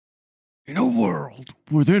In a world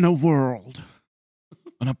within a world.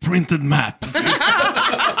 On a printed map.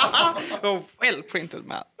 A well-printed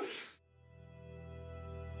map.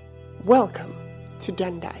 Welcome to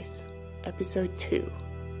Dundice, Episode 2,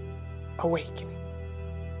 Awakening.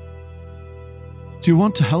 Do you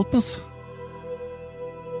want to help us?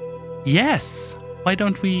 Yes! Why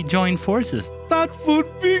don't we join forces? That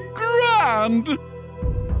would be grand!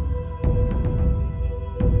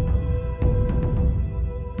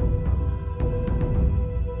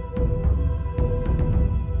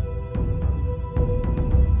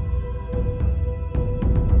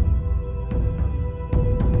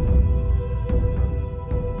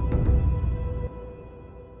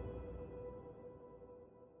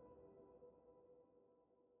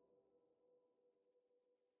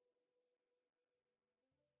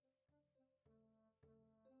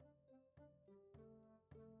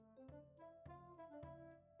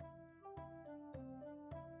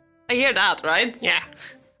 I hear that, right? Yeah.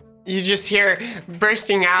 You just hear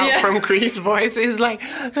bursting out from Kree's voice is like,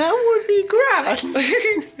 that would be grand.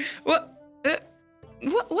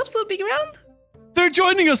 What will be grand? They're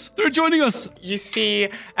joining us! They're joining us! You see,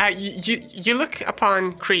 you look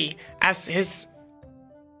upon Kree as his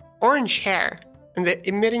orange hair and the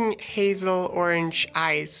emitting hazel orange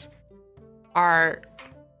eyes are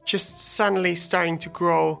just suddenly starting to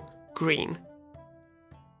grow green.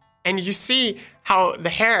 And you see how the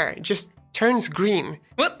hair just turns green.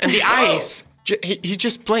 What? And the eyes, he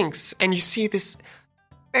just blinks. And you see this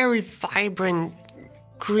very vibrant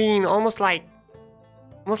green, almost like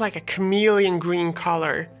a chameleon green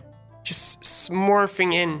color, just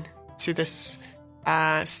morphing in to this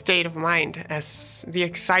state of mind as the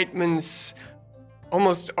excitements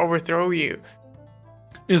almost overthrow you.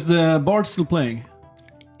 Is the bard still playing?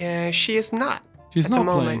 She is not. She's at not the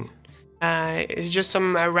moment. playing. It's just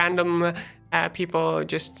some random people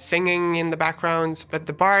just singing in the backgrounds. But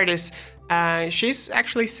the bard is, she's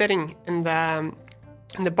actually sitting in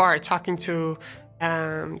the bar talking to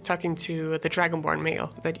the Dragonborn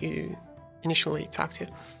male that you initially talked to.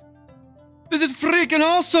 This is freaking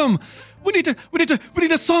awesome! We need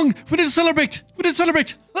a song! We need to celebrate!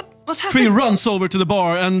 What Kree happened? runs over to the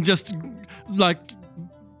bar and just,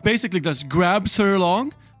 basically just grabs her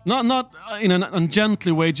along. Not in an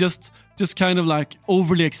ungently way, just kind of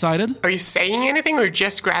overly excited. Are you saying anything or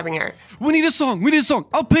just grabbing her? We need a song!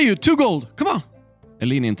 I'll pay you 2 gold! Come on! I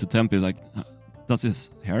lean into Tempe does his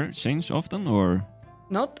hair change often or?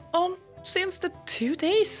 Not on since the 2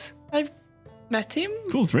 days I've met him.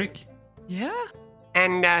 Cool trick. Yeah.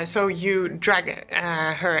 And so you drag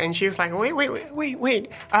her, and she was like, wait.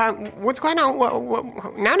 What's going on?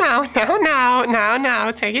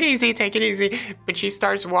 No. Take it easy. But she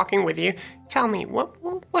starts walking with you. Tell me, what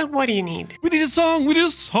do you need? We need a song! We need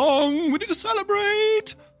to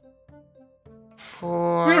celebrate!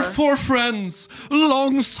 We're 4 friends,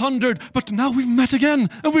 long sundered, but now we've met again,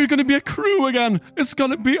 and we're gonna be a crew again. It's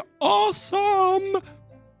gonna be awesome!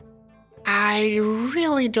 I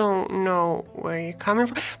really don't know where you're coming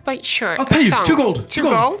from, but sure. I'll pay you song. 2 gold. 2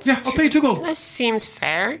 gold? Yeah, I'll pay you 2 gold. That seems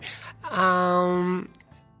fair.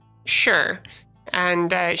 Sure.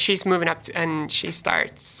 And she's moving up, and she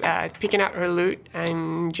starts picking out her lute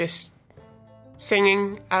and just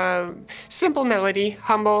singing a simple melody,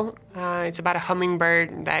 humble. It's about a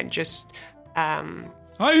hummingbird that just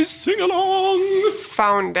I sing along.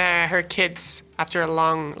 found her kids after a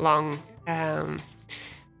long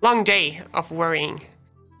day of worrying.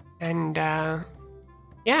 And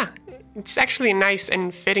it's actually a nice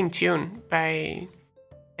and fitting tune.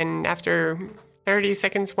 And after 30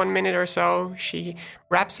 seconds, 1 minute or so, she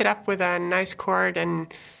wraps it up with a nice chord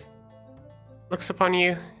and looks upon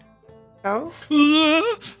you. Oh?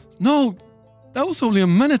 No, that was only a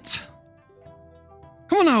minute.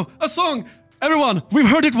 Come on now, a song. Everyone, we've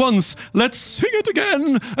heard it once. Let's sing it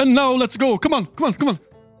again. And now let's go. Come on.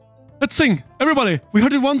 Let's sing. Everybody, we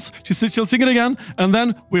heard it once. She'll sing it again. And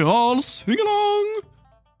then we all sing along.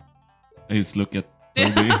 I just look at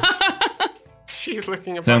Toby. She's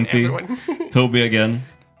looking upon Tempe. everyone. Toby again.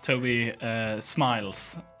 Toby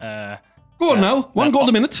smiles. Go on now. 1 gold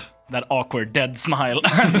a minute. That awkward dead smile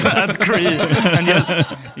at Kree. And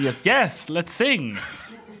yes, let's sing.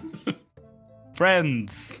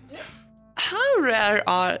 Friends. How rare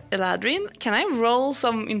are Eladrin? Can I roll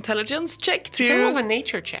some intelligence check You can roll to? a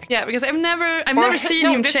nature check. Yeah, because I've never seen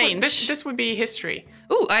him this change. This would be history.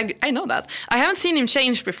 Ooh, I know that. I haven't seen him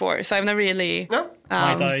change before, so I've never really. No?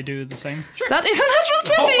 Might I do the same? That is a natural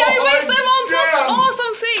 20. I waste them on such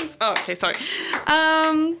awesome things. Oh, okay, sorry.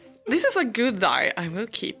 This is a good die. I will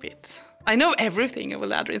keep it. I know everything of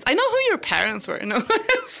Eladrin. I know who your parents were. No.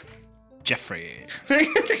 Jeffrey.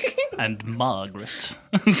 and Margaret.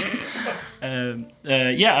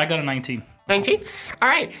 Yeah, I got a 19. 19? All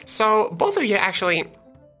right. So both of you actually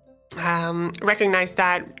recognize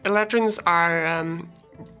that Eladrins are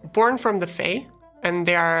born from the Fae, and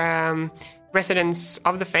they are residents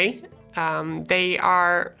of the Fae. They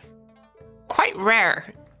are quite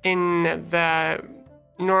rare in the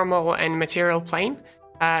normal and material plane,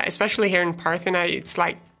 especially here in Parthena. It's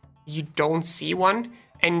like you don't see one,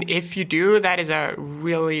 and if you do, that is a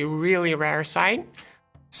really, really rare sight.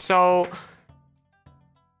 So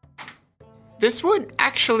this would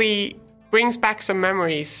actually brings back some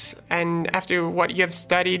memories, and after what you have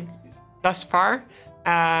studied thus far,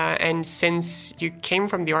 and since you came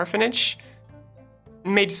from the orphanage,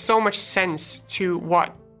 made so much sense to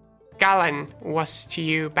what Galan was to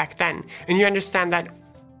you back then. And you understand that,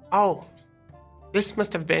 oh, this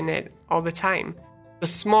must have been it all the time. The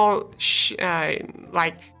small,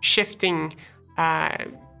 shifting,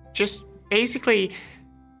 just basically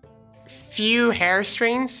few hair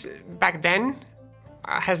strains back then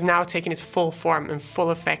has now taken its full form and full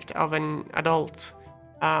effect of an adult,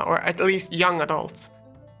 or at least young adult,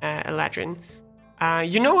 Eladrin.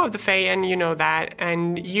 You know of the Fae, and you know that,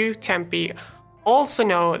 and you, Tempe, also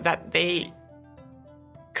know that they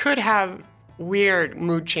could have weird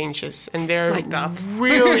mood changes, and they're Like that.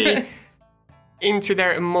 really into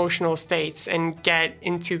their emotional states and get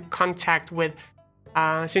into contact with,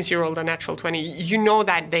 since you rolled a natural 20, you know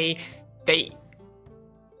that they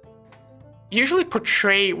usually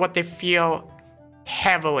portray what they feel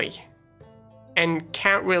heavily and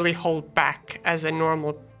can't really hold back as a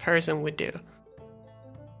normal person would do.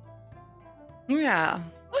 Yeah.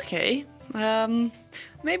 Okay.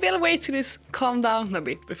 Maybe I'll wait till this calm down a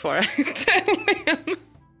bit before I tell him.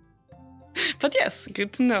 But yes,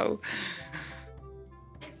 good to know.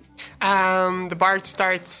 The bard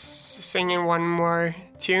starts singing one more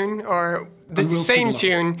tune, or the And we'll same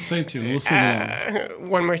sing along. tune, Same tune. We'll sing along.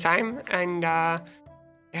 one more time, and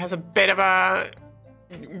it has a bit of a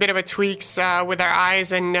tweaks with our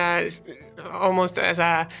eyes, and almost as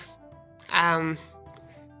a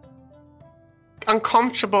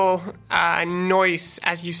uncomfortable noise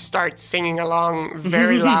as you start singing along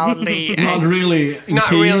very loudly. Not and really. not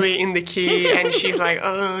key. really in the key, and she's like,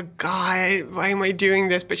 "Oh God, why am I doing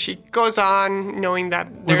this?" But she goes on, knowing that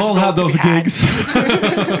We've there's all gold had to those be had. gigs.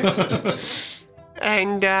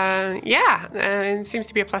 And it seems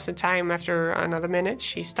to be a pleasant time. After another minute,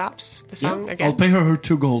 she stops the song I'll again. pay her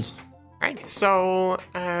 2 gold. Right, so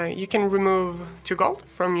you can remove 2 gold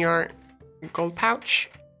from your gold pouch,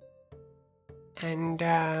 and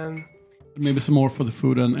Maybe some more for the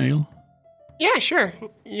food and ale. yeah, sure.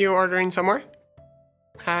 You order in some more.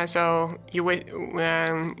 So you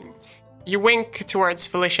wink towards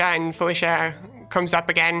Felicia, and Felicia comes up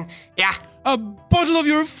again. Yeah, A bottle of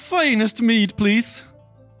your finest mead, please.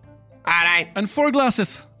 all right. And 4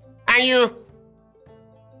 glasses. And you?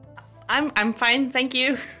 I'm fine, thank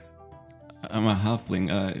you. I'm a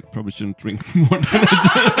halfling. I probably shouldn't drink more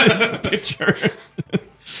than a pitcher.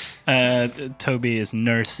 Toby is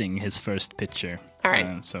nursing his first pitcher. All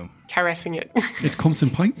right. So Caressing it. It comes in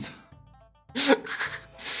pints.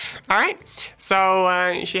 All right.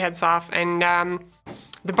 So she heads off, and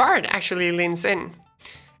the bard actually leans in.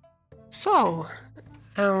 So,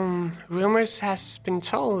 rumors has been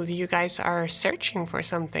told you guys are searching for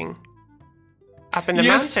something up in the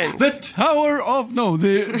Yes, mountains. the tower of... No,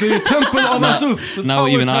 the temple of Azuth. The Now tower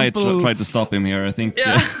even I temple. tried to stop him here. I think.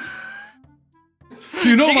 Yeah. Do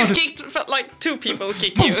you know You about it? kicked, felt like 2 people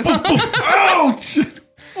kick you. Ouch!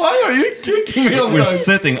 Why are you kicking me all the We're time?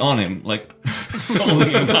 sitting on him, like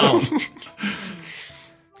holding him down.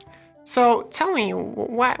 So, tell me,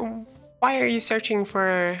 why are you searching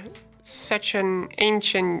for such an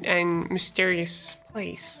ancient and mysterious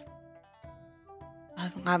place?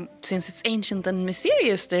 Since it's ancient and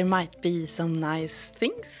mysterious, there might be some nice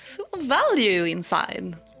things of value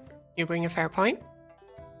inside. You bring a fair point.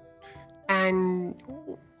 And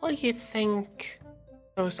what do you think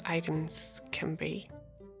those items can be?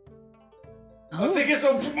 I think it's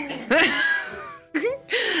so...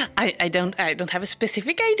 I don't have a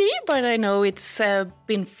specific idea, but I know it's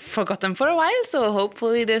been forgotten for a while, so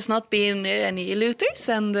hopefully there's not been any looters,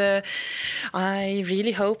 and I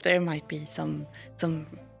really hope there might be some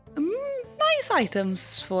nice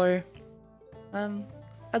items for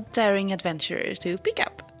a daring adventurer to pick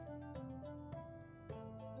up.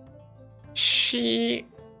 She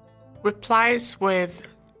replies with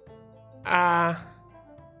a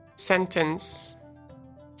sentence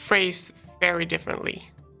phrased very differently,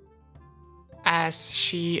 as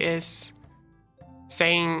she is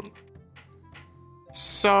saying,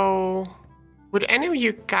 so would any of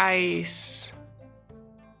you guys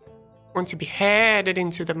want to be headed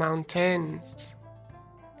into the mountains?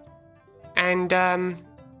 And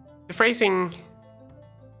the phrasing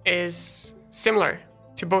is similar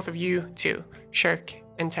to both of you two, Shirk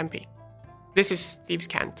and Tempe. This is Thieves'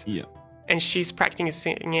 Cant. Yeah. And she's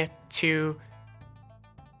practicing it to...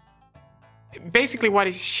 Basically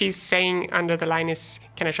what she's saying under the line is,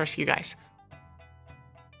 can I trust you guys?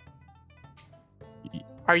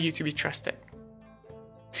 Are you to be trusted?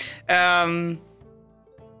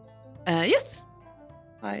 Yes.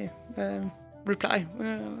 I reply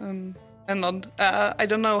and nod. I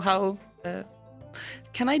don't know how.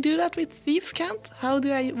 Can I do that with Thieves' Cant? How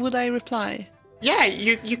would I reply? Yeah,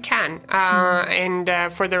 you can.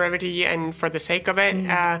 And for the brevity and for the sake of it,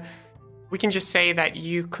 we can just say that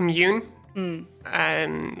you commune.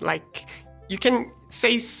 Like, you can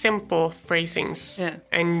say simple phrasings. Yeah.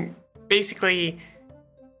 And basically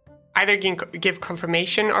either give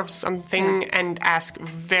confirmation of something and ask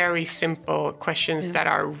very simple questions that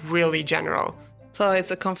are really general. So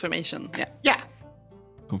it's a confirmation. Yeah. Yeah.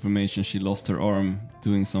 Confirmation she lost her arm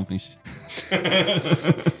doing something.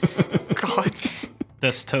 God.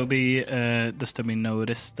 Does Toby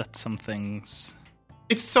notice that something's...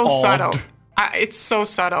 It's so odd? subtle. It's so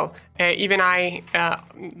subtle. Even I,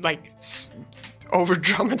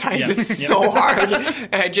 over-dramatize this so hard.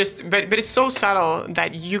 But it's so subtle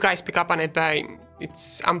that you guys pick up on it, but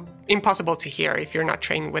it's impossible to hear if you're not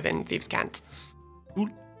trained within Thieves' Cant.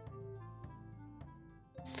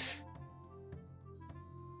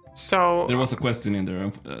 So... There was a question in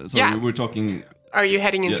there. So Yeah. we were talking... Are you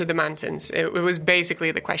heading into the mountains? It was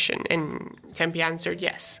basically the question, and Tempe answered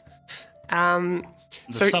yes. The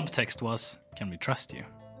So- subtext was, can we trust you?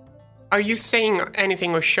 Are you saying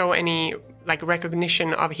anything or show any like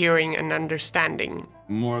recognition of hearing and understanding?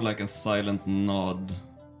 More like a silent nod.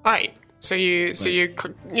 All right. So you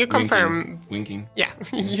confirm. Winking. Yeah,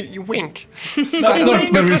 you wink. That's not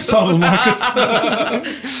very subtle, Marcus.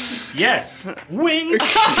 Yes! Wink!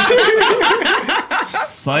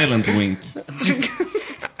 Silent wink.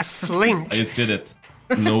 A slink. I just did it.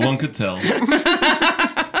 No one could tell.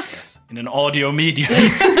 In an audio medium.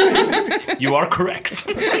 You are correct.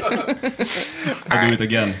 I'll do it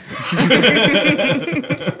again.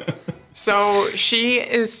 So she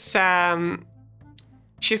is.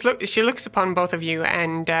 She looks upon both of you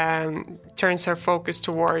and turns her focus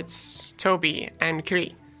towards Toby and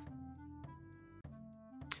Kri.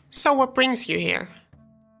 So what brings you here?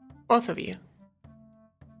 Both of you.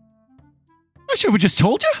 I should have just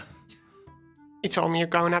told you. You told me you're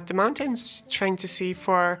going up the mountains, trying to see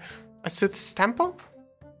for a Sith's temple?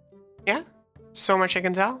 Yeah? So much I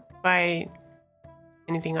can tell by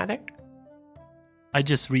anything other? I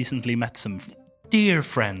just recently met some dear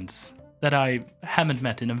friends that I haven't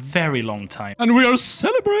met in a very long time. And we are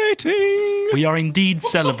celebrating. We are indeed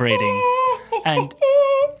celebrating. And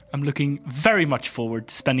I'm looking very much forward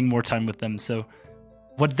to spending more time with them. So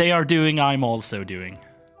what they are doing, I'm also doing.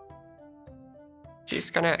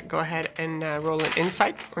 She's gonna go ahead and roll an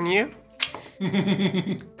insight on you.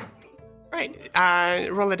 Right.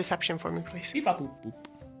 Roll a deception for me, please.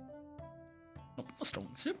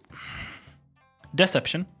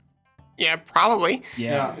 Deception. Yeah, probably.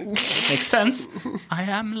 Yeah. Makes sense. I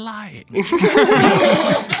am lying.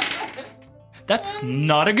 That's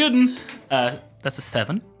not a good one. That's a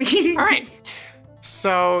 7. All right.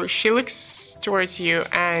 So she looks towards you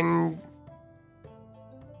and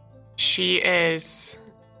she is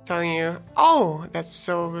telling you, oh, that's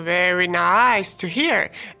so very nice to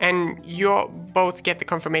hear. And you both get the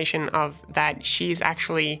confirmation of that she's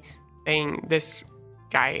actually saying this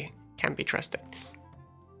guy can't be trusted.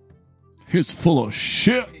 He's full of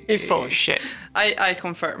shit. He's full of shit. I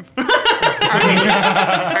confirm. All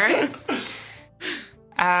right.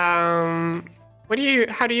 How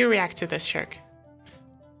do you react to this, Shirk?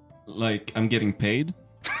 Like, I'm getting paid.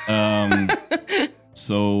 Like,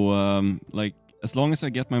 as long as I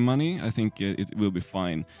get my money, I think it will be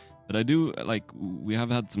fine. But I do, like, we have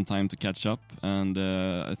had some time to catch up, and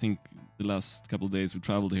I think the last couple of days we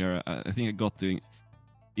traveled here, I think I got to,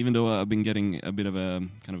 even though I've been getting a bit of a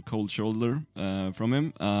kind of cold shoulder from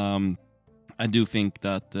him, I do think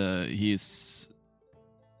that he is,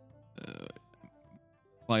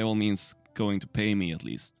 by all means, going to pay me at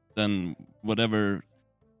least. Then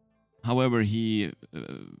however he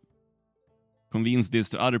convenes this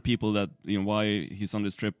to other people that, you know, why he's on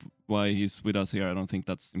this trip, why he's with us here, I don't think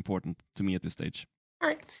that's important to me at this stage. All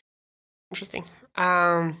right. Interesting.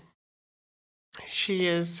 She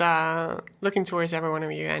is looking towards every one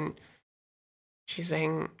of you and she's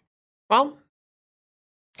saying, well,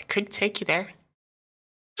 I could take you there.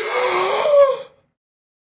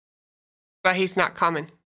 but he's not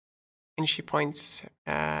coming. And she points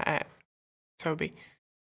at Toby.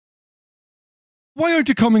 Why aren't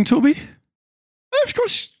you coming, Toby? Of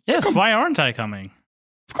course. Yes, why aren't I coming?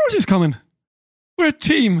 Of course he's coming. We're a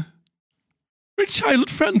team. We're childhood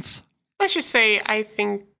friends. Let's just say I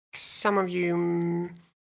think some of you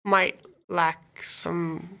might lack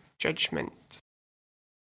some judgment.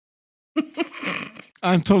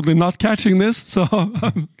 I'm totally not catching this, so...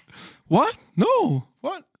 What? No.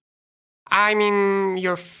 What? I mean,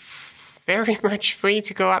 you're very much free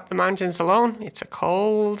to go up the mountains alone. It's a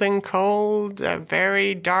cold, a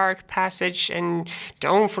very dark passage, and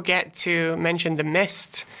don't forget to mention the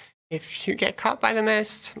mist. If you get caught by the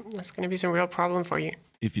mist, that's going to be some real problem for you.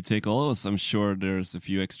 If you take all of us, I'm sure there's a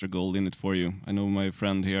few extra gold in it for you. I know my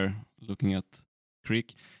friend here, looking at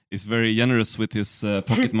Creek, is very generous with his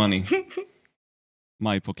pocket money.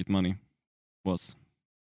 My pocket money was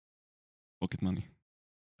pocket money.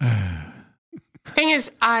 Thing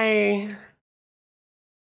is, I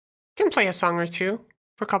can play a song or two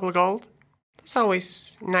for a couple of gold. That's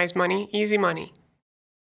always nice money, easy money.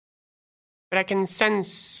 But I can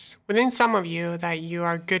sense within some of you that you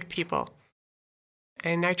are good people.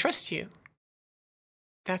 And I trust you.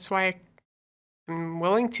 That's why I'm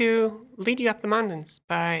willing to lead you up the mountains,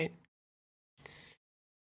 but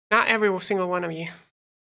not every single one of you.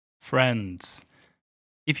 Friends,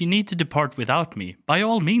 if you need to depart without me, by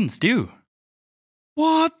all means do.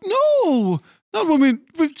 What? No! Not when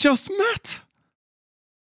we've just met.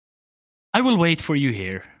 I will wait for you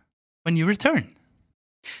here when you return.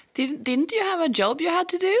 Didn't you have a job you had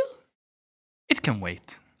to do? It can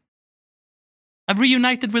wait. I've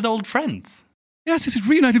reunited with old friends. Yes, is it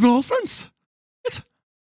reunited with old friends? Yes.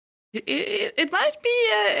 It might be.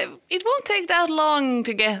 It won't take that long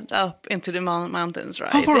to get up into the mountains,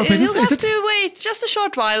 right? How far up is You'll it? have to wait just a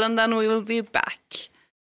short while, and then we will be back.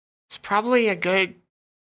 It's probably a good,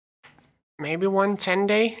 maybe 10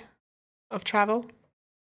 day of travel.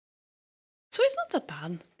 So it's not that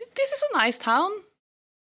bad. This is a nice town.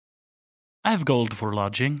 I have gold for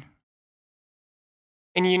lodging.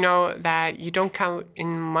 And you know that you don't count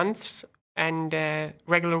in months and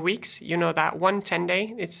regular weeks. You know that 1 10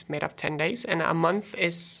 day, it's made up 10 days, and a month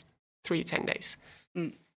is 3 10 days.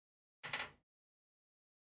 Mm.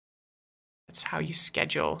 That's how you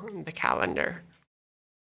schedule the calendar.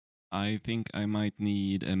 I think I might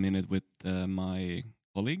need a minute with my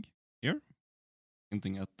colleague here.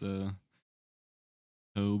 Hinting at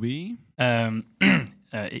Toby.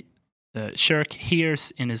 Shirk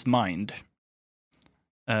hears in his mind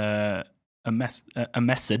a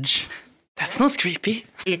message. That's not creepy.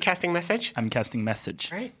 You're casting message? I'm casting message.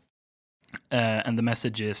 Right. And the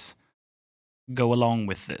message is, go along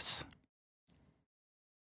with this.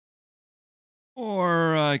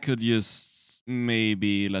 Or I could just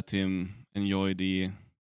maybe let him enjoy the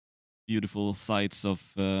beautiful sights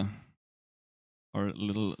of our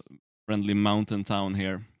little friendly mountain town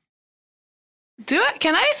here.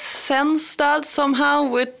 Can I sense that somehow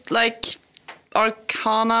with like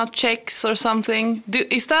Arcana checks or something?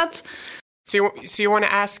 Is that? So you want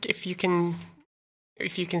to ask if you can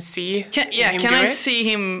see? Can I see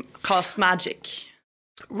him cast magic?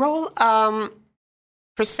 Roll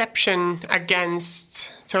perception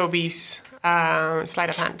against Toby's sleight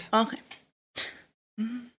of hand. Okay.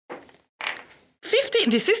 15.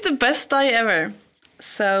 This is the best die ever.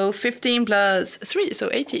 So 15 plus 3, so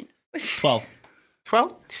 18. 12.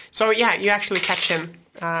 12? So yeah, you actually catch him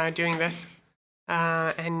doing this.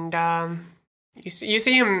 And you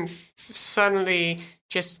see him suddenly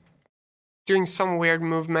just doing some weird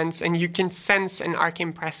movements, and you can sense an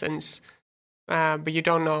arcane presence, but you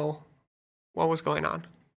don't know what was going on.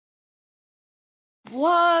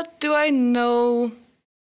 What do I know?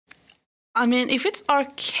 I mean, if it's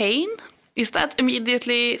arcane, is that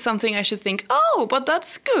immediately something I should think, oh, but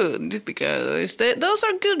that's good, because those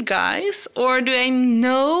are good guys? Or do I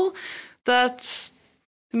know that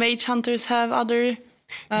mage hunters have other...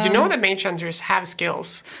 you know that mage hunters have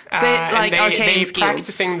skills. Arcane skills.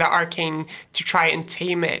 Practicing the arcane to try and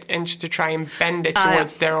tame it and to try and bend it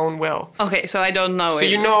towards their own will. Okay, so I don't know So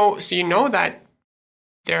it. you know that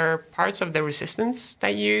there are parts of the resistance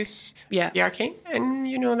that use the arcane, and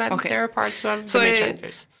you know that there are parts of the mage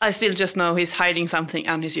hunters. I still just know he's hiding something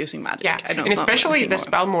and he's using magic. Yeah, I don't and especially the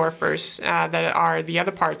more. spellmorphers that are the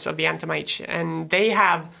other parts of the anti-mage, and they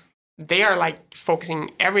are like focusing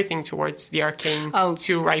everything towards the arcane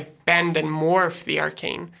to bend and morph the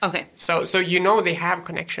arcane. Okay. So you know they have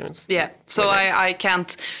connections. Yeah. So I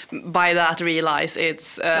can't by that realize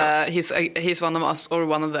it's he's one of us or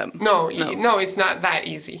one of them. No, it's not that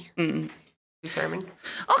easy. Determine.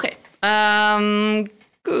 Okay.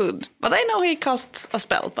 Good. But I know he casts a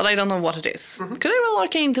spell, but I don't know what it is. Could I roll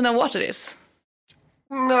Arcane to know what it is?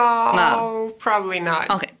 No, probably not.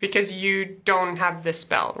 Okay. Because you don't have the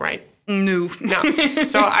spell, right? No. No.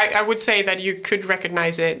 So I would say that you could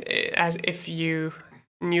recognize it as if you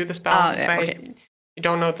knew the spell, yeah, but okay. you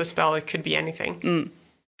don't know the spell. It could be anything.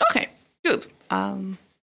 Okay, good.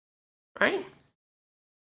 Right?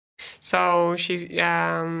 So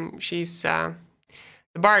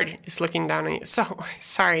the bard is looking down on you. So,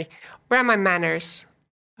 sorry, where are my manners?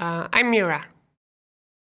 I'm Mira.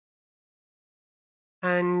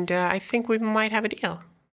 And I think we might have a deal.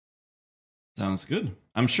 Sounds good.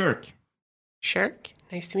 I'm Shirk. Shirk?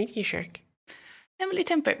 Nice to meet you, Shirk. Emily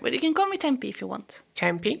Temper, but you can call me Tempe if you want.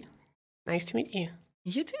 Tempe? Nice to meet you.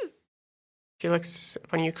 You too. She looks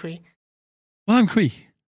upon you, Cree. Well, I'm Cree.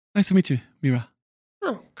 Nice to meet you, Mira.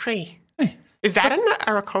 Oh, Cree. Hey. Is that an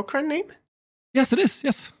Aarakocra name? Yes, it is.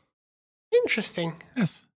 Yes. Interesting.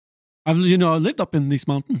 Yes. I've lived up in these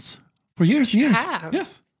mountains for years and years. have?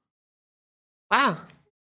 Yes. Wow.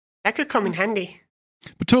 That could come in handy.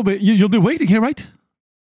 But Toby, you'll be waiting here, right?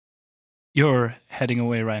 You're heading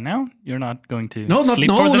away right now? You're not going to No, sleep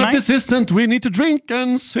for the not night? this instant. We need to drink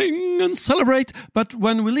and sing and celebrate. But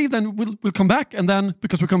when we leave, then we'll come back, and then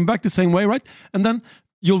because we're coming back the same way, right? And then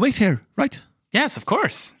you'll wait here, right? Yes, of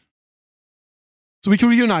course. So we can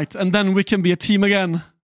reunite, and then we can be a team again.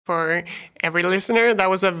 For every listener, that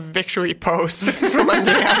was a victory pose from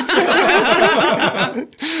Andreas.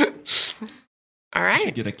 All I right.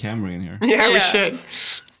 should get a camera in here. Yeah, we Yeah. should.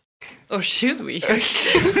 Or should we? All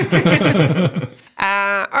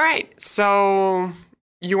right. So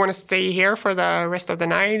you want to stay here for the rest of the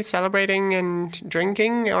night, celebrating and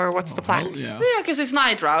drinking, or what's the plan? Yeah. Yeah, because it's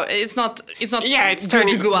night, right? It's not. Yeah, it's good turning.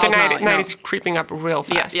 to go the out night, now. night no. is creeping up real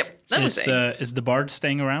Yeah, fast. yep. That was it. Is the bard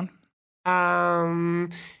staying around?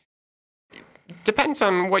 Depends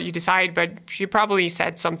on what you decide, but she probably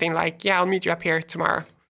said something like, "Yeah, I'll meet you up here tomorrow."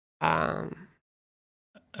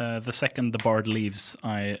 The second the bard leaves,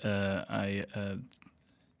 I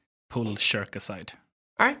pull Shirk aside.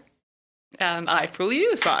 All right. And I pull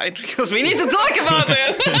you aside because we need to talk about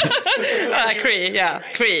this. Cree,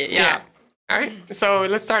 yeah. All right. So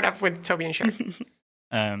let's start off with Toby and Shirk.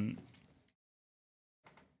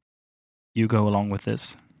 You go along with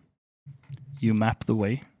this. You map the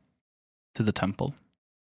way to the temple,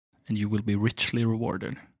 and you will be richly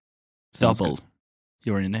rewarded. Sounds Double good.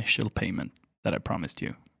 your initial payment that I promised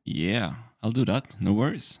you. Yeah, I'll do that. No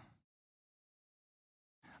worries.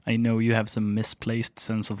 I know you have some misplaced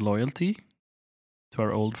sense of loyalty to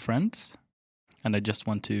our old friends, and I just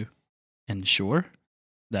want to ensure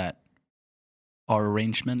that our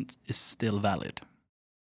arrangement is still valid.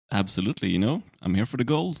 Absolutely, I'm here for the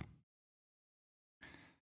gold.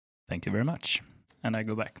 Thank you very much. And I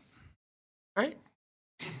go back. All right.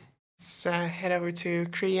 Let's head over to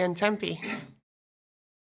Cree and Tempe.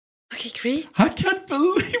 Okay, Cree. I can't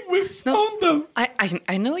believe we found them.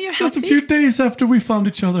 I know you're Just happy. a few days after we found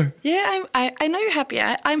each other. Yeah, I know you're happy.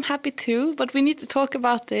 I'm happy too, but we need to talk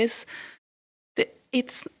about this.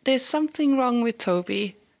 There's something wrong with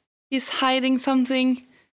Toby. He's hiding something.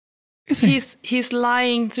 Is he He's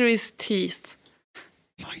lying through his teeth.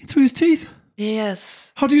 lying through his teeth?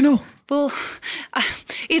 Yes. How do you know? Well,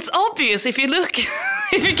 it's obvious if you look,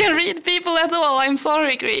 if you can read people at all. I'm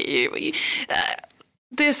sorry, Cree.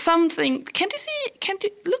 There's something. Can't you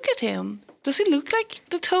look at him? Does he look like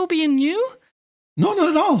the Toby you knew? No, not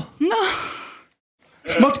at all. No.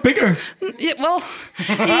 It's much bigger. Yeah, well,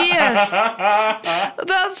 yes.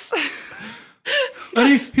 That's. And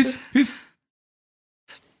he's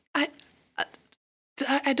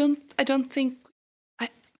I don't think.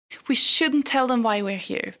 We shouldn't tell them why we're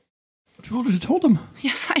here. You've already told them.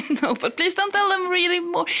 Yes, I know, but please don't tell them really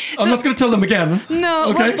more. I'm not going to tell them again. No,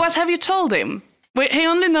 Okay. what have you told him? He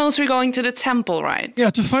only knows we're going to the temple, right? Yeah,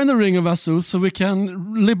 to find the Ring of Azus so we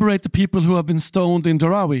can liberate the people who have been stoned in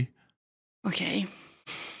Darawi. Okay.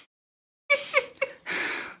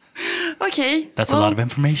 Okay. That's a lot of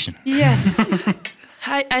information. Yes.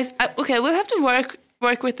 Okay, we'll have to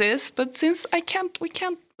work with this, but since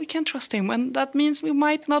we can't trust him, and that means we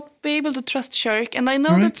might not be able to trust Shirk. And I know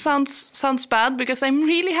Right. that sounds bad because I'm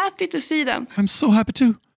really happy to see them. I'm so happy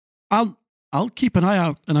too. I'll keep an eye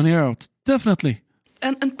out and an ear out. Definitely.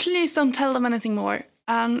 And please don't tell them anything more.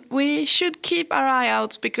 And we should keep our eye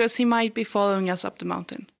out because he might be following us up the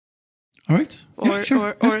mountain All right. or Yeah,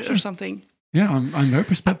 sure. Yeah, sure. or something. Yeah, I'm very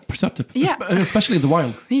perceptive. Yeah. Especially in the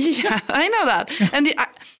wild. Yeah, I know that. And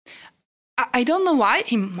I don't know why.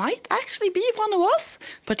 He might actually be one of us,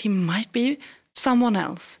 but he might be someone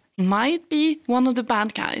else. He might be one of the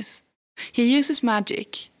bad guys. He uses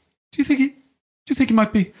magic. Do you think you think it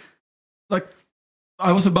might be like?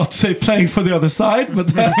 I was about to say playing for the other side, but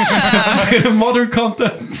in modern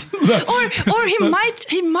content. or he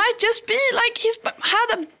might just be like he's had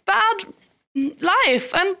a bad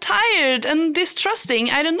life and tired and distrusting.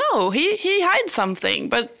 I don't know. He hides something,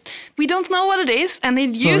 but we don't know what it is, and he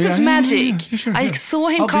uses magic. Sure, I saw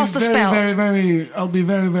him cast a spell. I'll be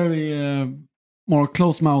very more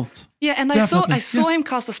close-mouthed. Yeah, and Definitely. I saw him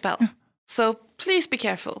cast a spell. Yeah. So please be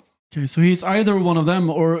careful. Okay, so he's either one of them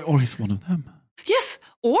or he's one of them. Yes,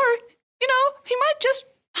 or, he might just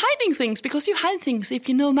hiding things because you hide things if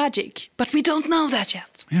you know magic. But we don't know that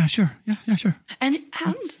yet. Yeah, sure. Yeah, sure. And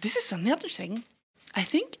this is another thing. I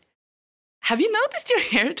think, have you noticed your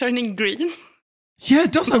hair turning green? Yeah,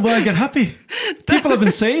 it does when I get happy. People have been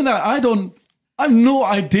saying that. I have no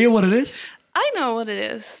idea what it is. I know what it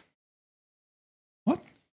is. What?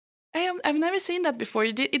 I've never seen that before.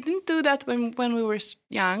 It didn't do that when we were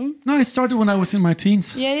young. No, it started when I was in my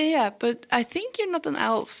teens. Yeah. But I think you're not an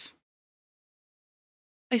elf.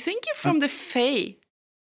 I think you're from the Fae.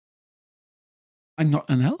 I'm not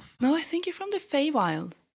an elf? No, I think you're from the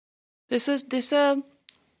Feywild. There's a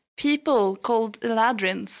people called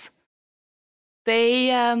Eladrins.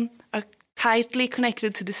 They are tightly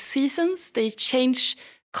connected to the seasons. They change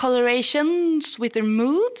colorations with their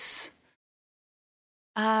moods.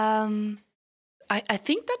 I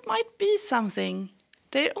think that might be something.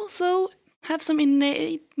 They also have some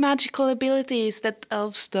innate magical abilities that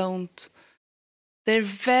elves don't. They're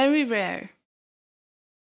very rare.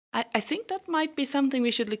 I think that might be something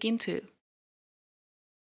we should look into.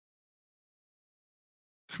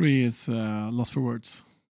 Kree is lost for words.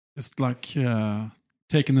 Just like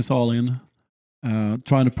taking this all in,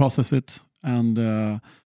 trying to process it, and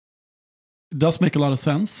it does make a lot of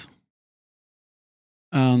sense.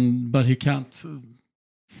 But he can't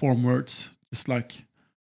form words. Just like,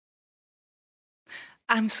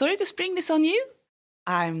 I'm sorry to spring this on you.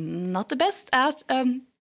 I'm not the best at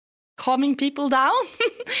calming people down,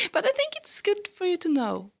 but I think it's good for you to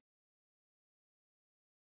know.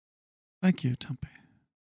 Thank you, Tempe.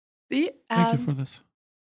 Thank you for this.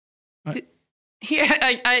 Here,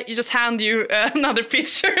 I just hand you another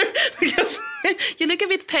picture because you look a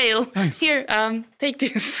bit pale. Thanks. Here, take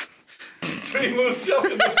this. Famous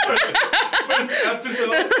just in the first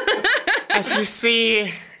episode. As you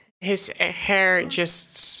see, his hair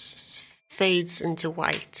just fades into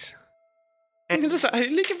white. I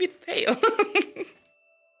look a bit pale.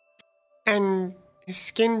 And his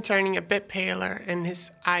skin turning a bit paler and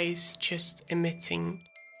his eyes just emitting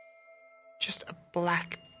just a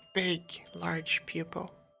black, big, large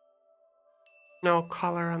pupil. No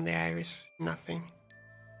color on the iris, nothing.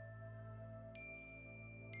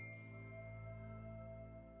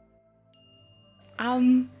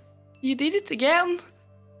 You did it again.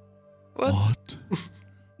 What?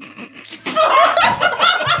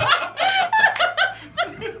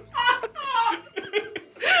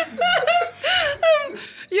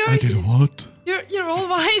 I did what? You're all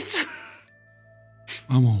white.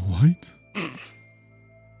 I'm all white?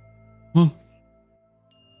 Huh?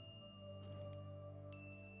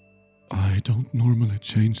 I don't normally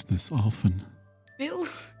change this often.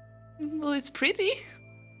 Well, it's pretty.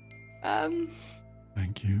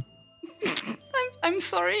 Thank you. I'm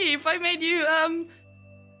sorry if I made you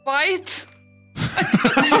white.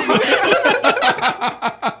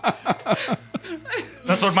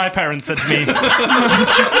 That's what my parents said to me.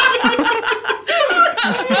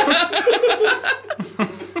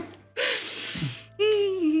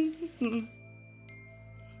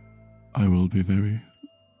 I will be very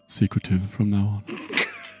secretive from now on.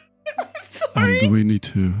 I'm sorry. And we need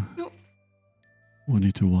to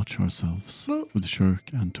watch ourselves with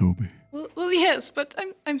Shirk and Toby. Well, yes, but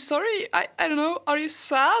I'm sorry. I don't know. Are you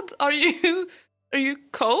sad? Are you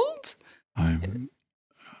cold? I'm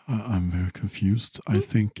very confused. I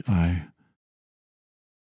think I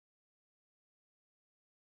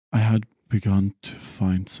had begun to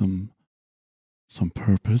find some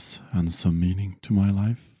purpose and some meaning to my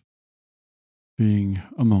life, being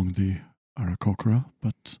among the Aarakocra,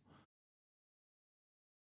 but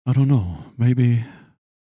I don't know. Maybe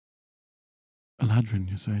Eladrin,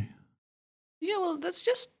 you say? Yeah, well, that's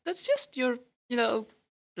just your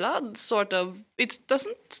blood, sort of. It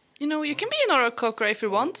doesn't, you can be an Aarakocra if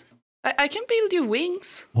you want. I can build you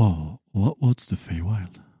wings. Whoa, what's the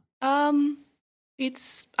Feywild?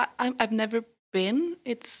 I've never been.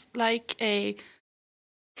 It's like a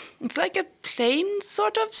plane,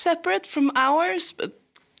 sort of separate from ours, but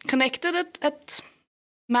connected at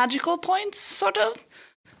magical points, sort of.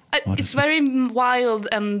 It's very wild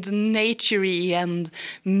and naturey and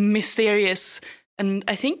mysterious, and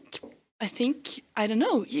I think I think, I don't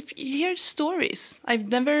know, if you hear stories, I've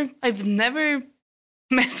never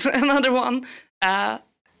met another one.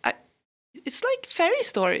 It's like fairy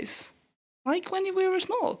stories, like when we were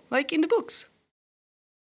small, like in the books.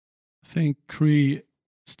 I think Kree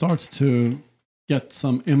starts to get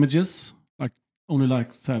some images, like only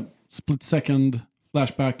like split second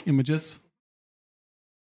flashback images.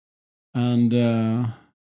 And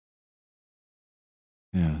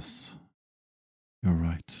yes, you're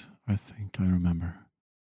right. I think I remember.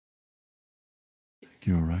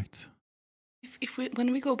 You're right.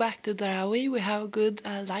 When we go back to Darawi, we have a good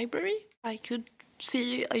library. I could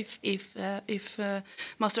see if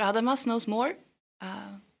Master Adamas knows more.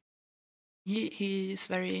 He is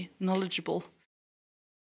very knowledgeable.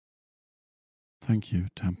 Thank you,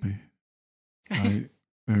 Tempe. I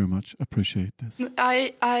very much appreciate this.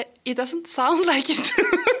 It doesn't sound like it,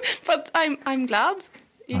 but I'm glad.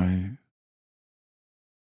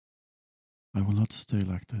 I will not stay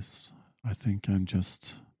like this. I think I'm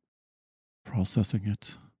just processing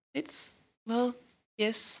it. It's, well,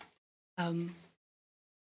 yes. I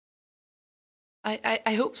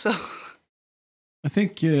hope so. I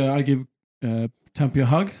think I give Tempe a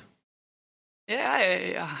hug.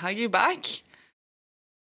 Yeah, I hug you back.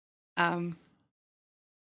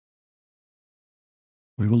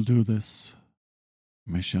 We will do this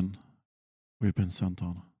mission we've been sent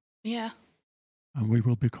on. Yeah. And we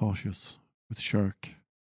will be cautious with Shirk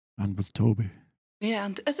and with Toby. Yeah,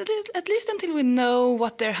 and at least until we know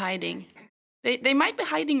what they're hiding. They might be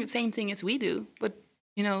hiding the same thing as we do, but,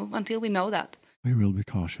 until we know that. We will be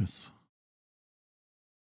cautious.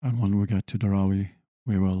 And when we get to Darawi,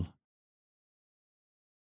 we will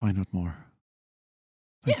find out more.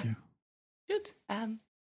 Thank you. Good. All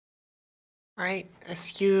right,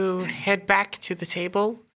 as you head back to the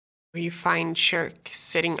table, where you find Shirk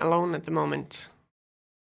sitting alone at the moment.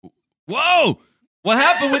 Whoa! What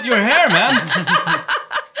happened with your hair, man?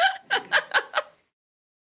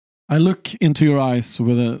 I look into your eyes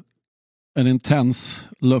with an intense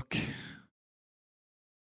look.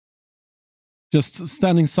 Just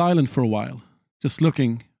standing silent for a while, just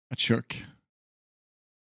looking at Shirk.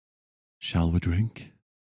 Shall we drink?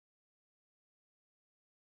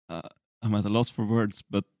 I'm at a loss for words,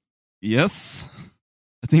 but yes,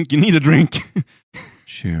 I think you need a drink.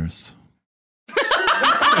 Cheers.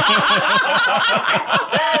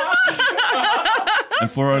 And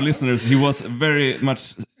for our listeners, he was very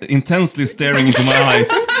much intensely staring into my eyes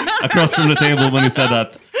across from the table when he said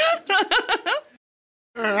that.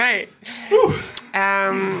 All right.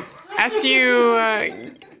 As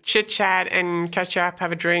you chit-chat and catch up,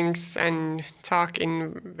 have a drinks, and talk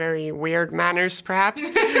in very weird manners, perhaps,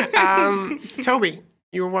 Toby,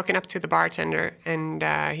 you were walking up to the bartender, and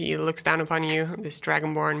he looks down upon you, this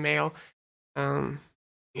dragonborn male.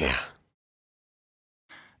 Yeah.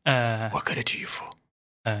 What could I do you for?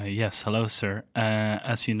 Yes, hello, sir.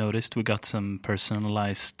 As you noticed, we got some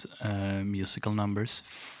personalized musical numbers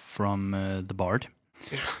from the bard.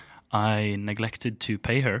 Yeah. I neglected to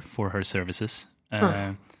pay her for her services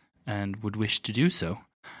and would wish to do so.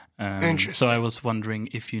 So I was wondering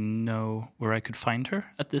if you know where I could find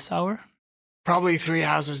her at this hour? Probably 3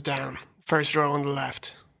 houses down. First row on the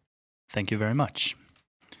left. Thank you very much.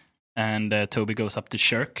 And Toby goes up to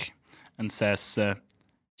Shirk and says,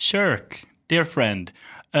 Shirk, dear friend,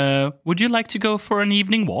 would you like to go for an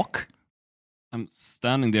evening walk? I'm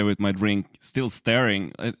standing there with my drink, still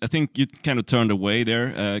staring. I think you kind of turned away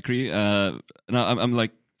there, Kree. And I'm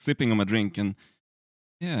like sipping on my drink, and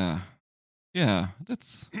yeah,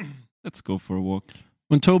 let's go for a walk.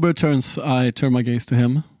 When Toby returns, I turn my gaze to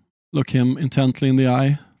him, look him intently in the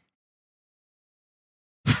eye.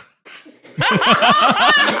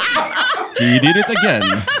 He did it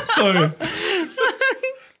again. Sorry.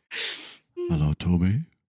 Hello, Toby.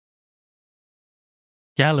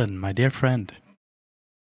 Galen, my dear friend.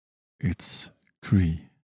 It's Kree.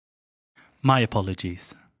 My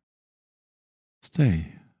apologies.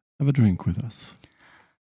 Stay. Have a drink with us.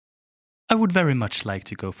 I would very much like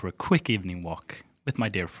to go for a quick evening walk with my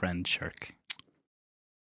dear friend Shirk.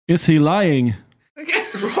 Is he lying?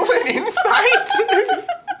 Roll an insight.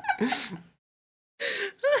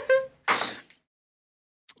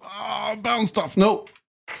 Bounced off. No.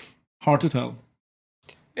 Hard to tell.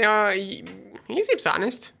 He seems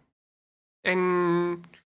honest. And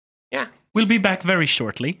yeah. We'll be back very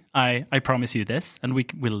shortly. I promise you this. And we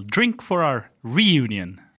will drink for our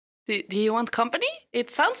reunion. Do you want company?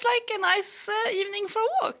 It sounds like a nice evening for a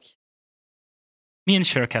walk. Me and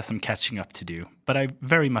Shirk have some catching up to do, but I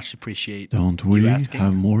very much appreciate Don't we you asking.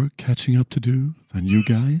 have more catching up to do than you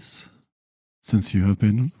guys? Since you have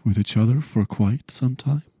been with each other for quite some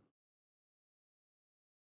time.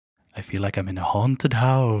 I feel like I'm in a haunted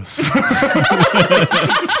house.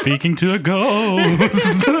 Speaking to a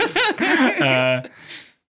ghost.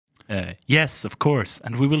 Yes, of course.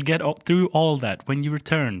 And we will get through all that when you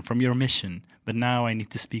return from your mission. But now I need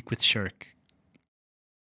to speak with Shirk.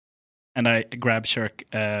 And I grab Shirk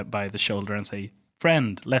by the shoulder and say,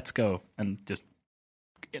 friend, let's go. And just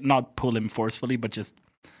not pull him forcefully, but just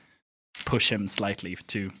push him slightly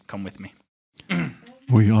to come with me.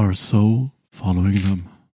 We are so following them.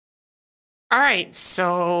 All right,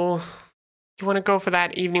 so you want to go for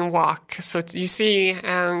that evening walk. So you see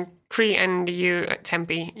Kree and you,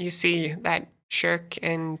 Tempe, you see that Shirk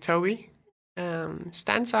and Toby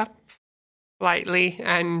stands up lightly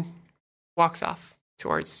and walks off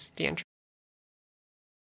towards the entrance.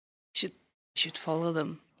 Should follow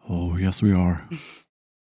them. Oh, yes, we are.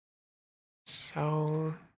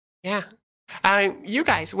 So, yeah. You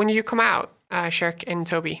guys, when you come out, Shirk and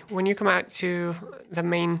Toby, when you come out to the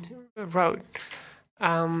main road,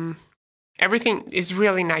 everything is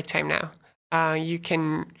really nighttime now. You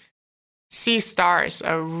can see stars,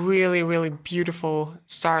 a really, really beautiful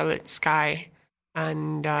starlit sky.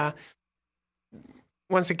 And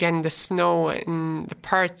once again, the snow and the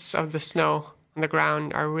parts of the snow on the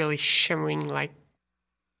ground are really shimmering like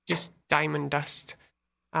just diamond dust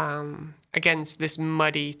against this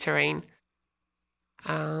muddy terrain.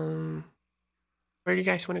 Where do you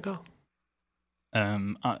guys want to go?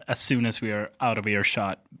 As soon as we are out of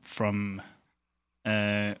earshot from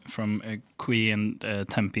Kui and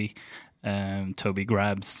Tempe, Toby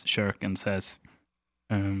grabs Shirk and says,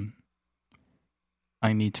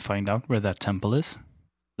 I need to find out where that temple is.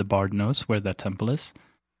 The bard knows where that temple is.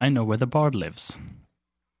 I know where the bard lives.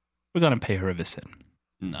 We're going to pay her a visit.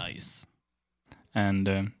 Nice.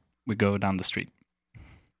 And we go down the street.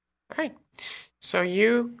 All right. So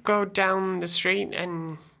you go down the street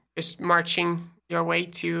and just marching your way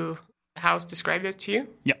to the house described it to you?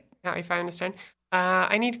 Yeah. Yeah, if I understand.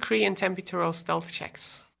 I need Kree and Tempe to roll stealth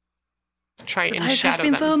checks. Try and shadow them. It has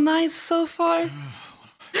been so nice so far. 18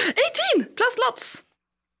 plus lots.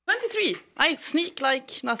 23. I sneak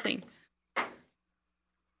like nothing.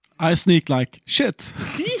 I sneak like shit.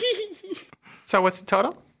 So what's the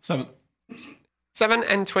total? 7. 7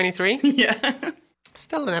 and 23. Yeah.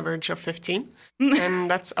 Still an average of 15. And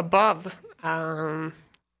that's above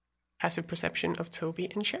passive perception of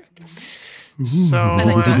Toby and Shirk.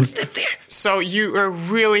 So you are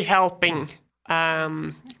really helping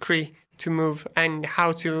Kree to move and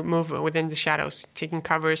how to move within the shadows, taking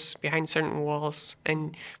covers behind certain walls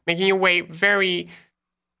and making your way very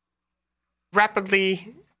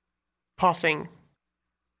rapidly, pausing,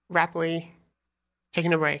 rapidly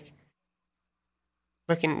taking a break,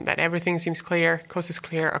 looking that everything seems clear, coast is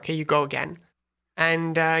clear, okay, you go again.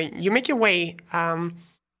 And you make your way down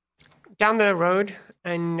the road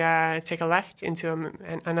and take a left into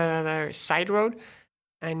another side road.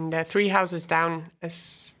 And 3 houses down,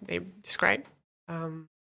 as they describe,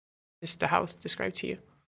 is the house described to you.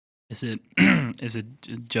 Is it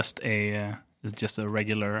just a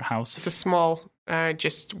regular house? It's a small,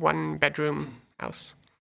 just 1-bedroom house.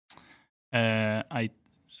 I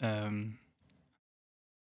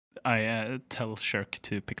tell Shirk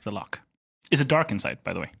to pick the lock. Is it dark inside,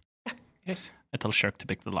 by the way? Yeah, it is. I tell Shirk to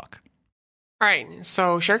pick the lock. All right,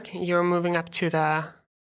 so Shirk, you're moving up to the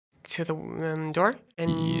door,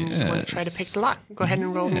 and you want to try to pick the lock. Go ahead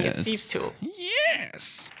and roll me a thieves tool.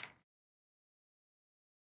 Yes.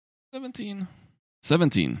 17.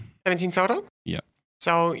 17 total? Yeah.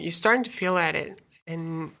 So you're starting to feel at it,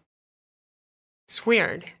 and it's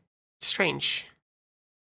weird. It's strange.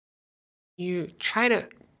 You try to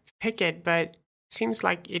pick it, but it seems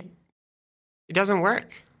like it doesn't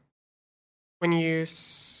work. When you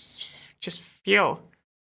just feel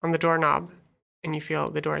on the doorknob, and you feel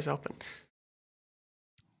the door is open.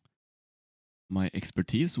 My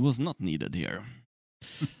expertise was not needed here.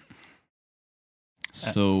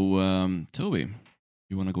 So, Toby,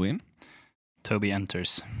 you want to go in? Toby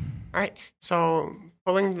enters. All right. So,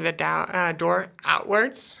 pulling the door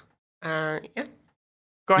outwards. Yeah.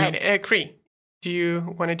 Go ahead. Kree, do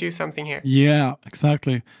you want to do something here? Yeah,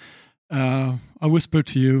 exactly. I whisper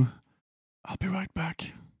to you, I'll be right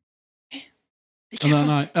back. And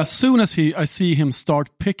then as soon as I see him start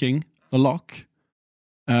picking the lock,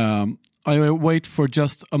 I wait for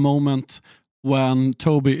just a moment when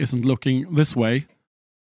Toby isn't looking this way,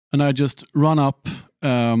 and I just run up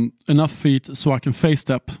enough feet so I can face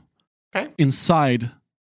step inside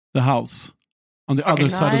the house on the other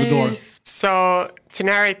side of the door. So to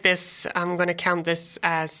narrate this, I'm going to count this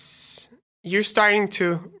as you starting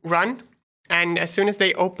to run, and as soon as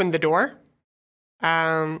they open the door,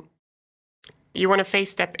 You want to face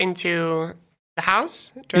step into the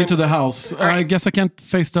house? Into the house. Right. I guess I can't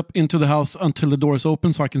face step into the house until the door is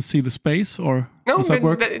open, so I can see the space. Or No, does that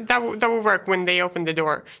work? that will work when they open the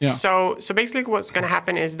door. Yeah. So basically, what's going to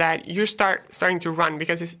happen is that you starting to run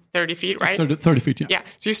because it's 30 feet, right? 30 feet. Yeah. Yeah.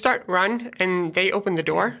 So you start run, and they open the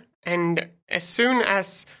door, and as soon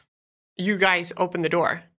as you guys open the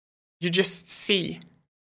door, you just see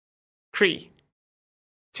Kree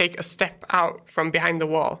take a step out from behind the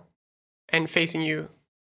wall and facing you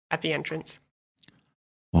at the entrance.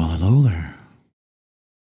 Well, hello there.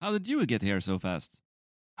 How did you get here so fast?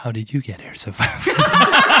 How did you get here so fast?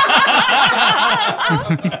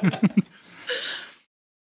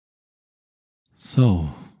 So,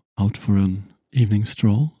 out for an evening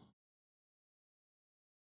stroll,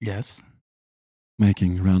 Yes.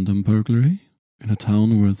 making random burglary in a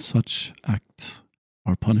town where such acts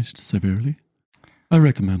are punished severely. I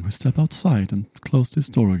recommend we step outside and close this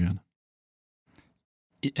door again.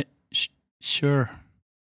 Sure.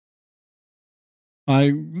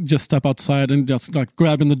 I just step outside and just like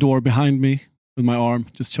grabbing the door behind me with my arm,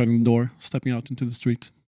 just shutting the door, stepping out into the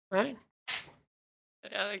street. Right?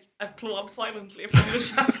 I applaud silently from the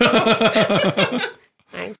shadows.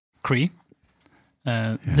 Nice. Kree,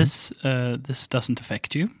 this doesn't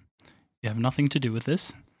affect you. You have nothing to do with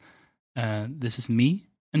this. This is me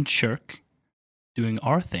and Shirk doing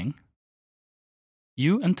our thing.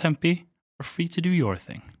 You and Tempe are free to do your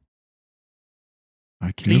thing.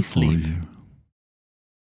 I care Please for leave. you.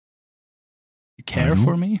 You care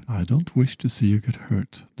for me? I don't wish to see you get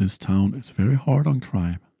hurt. This town is very hard on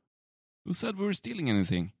crime. Who said we were stealing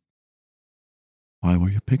anything? Why were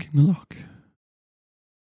you picking the lock?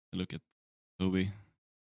 I look at Toby.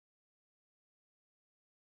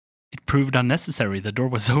 It proved unnecessary. The door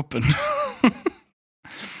was open.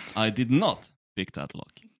 I did not pick that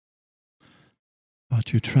lock.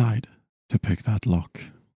 But you tried to pick that lock.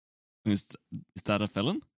 Is that a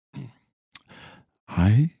felon?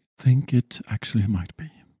 I think it actually might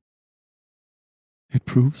be. It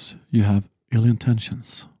proves you have ill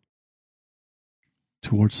intentions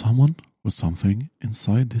towards someone or something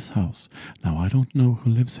inside this house. Now, I don't know who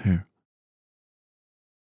lives here,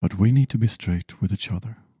 but we need to be straight with each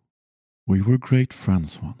other. We were great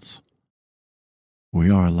friends once. We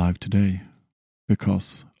are alive today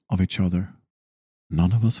because of each other.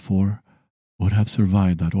 None of us four would have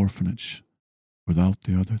survived that orphanage without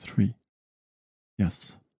the other three.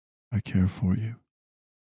 Yes, I care for you.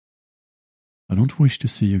 I don't wish to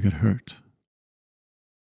see you get hurt.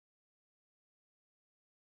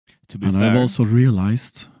 To be And fair, I've also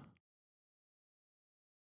realized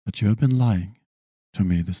that you have been lying to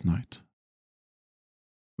me this night,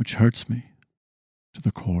 which hurts me to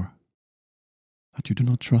the core, that you do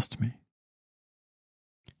not trust me.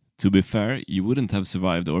 you wouldn't have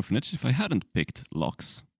survived the orphanage if I hadn't picked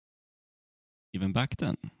locks. Even back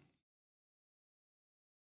then.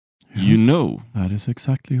 You Yes, know. that is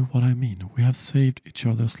exactly what I mean. We have saved each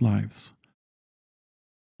other's lives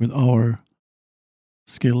with our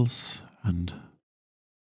skills and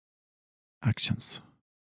actions.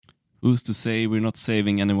 Who's to say we're not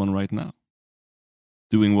saving anyone right now?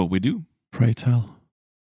 Doing what we do. Pray tell.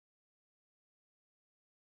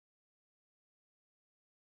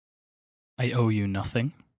 I owe you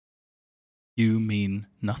nothing. You mean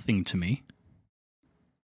nothing to me.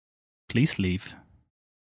 Please leave.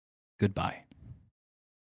 Goodbye.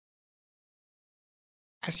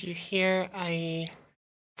 As you hear a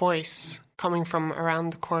voice coming from around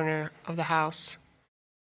the corner of the house,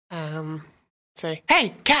 say,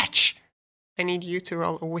 "Hey, catch!" I need you to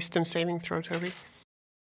roll a wisdom saving throw, Toby.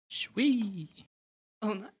 Sweet.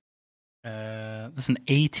 Oh, no. That's an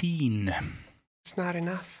 18. It's not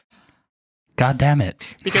enough. God damn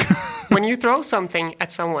it. Because when you throw something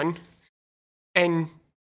at someone and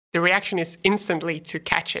the reaction is instantly to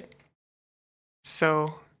catch it.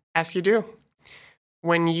 So, as you do,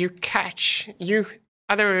 when you catch, you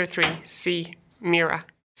other three see Mira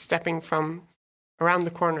stepping from around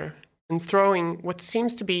the corner and throwing what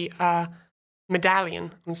seems to be a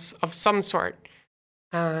medallion of some sort.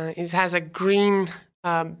 It has a green,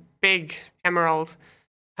 big emerald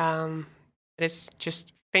that is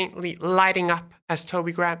just faintly lighting up as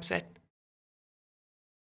Toby grabs it.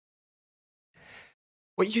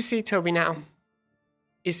 What you see, Toby, now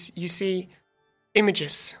is you see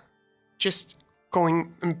images just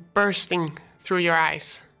going and bursting through your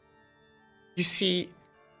eyes. You see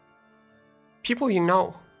people you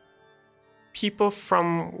know, people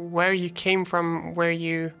from where you came from,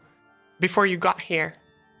 before you got here,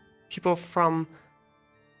 people from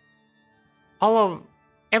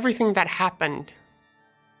everything that happened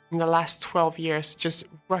in the last 12 years just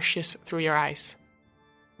rushes through your eyes.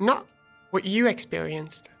 Not what you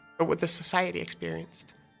experienced, but what the society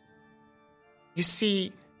experienced. You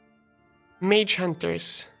see mage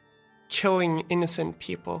hunters killing innocent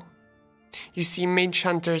people. You see mage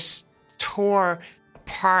hunters tore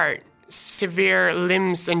apart severe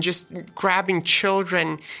limbs and just grabbing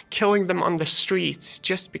children, killing them on the streets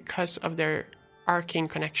just because of their arcane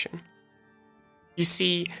connection. You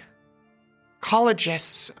see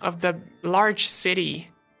colleges of the large city,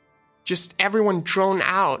 just everyone drawn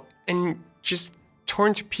out and just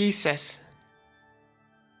torn to pieces,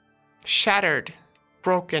 shattered,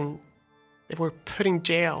 broken. They were put in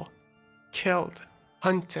jail, killed,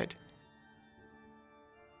 hunted,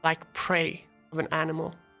 like prey of an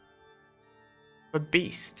animal, a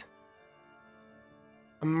beast,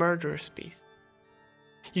 a murderous beast.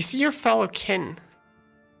 You see your fellow kin,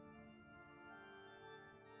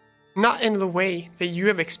 not in the way that you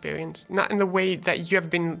have experienced, not in the way that you have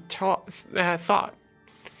been thought,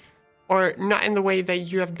 or not in the way that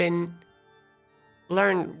you have been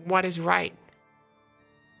learned what is right.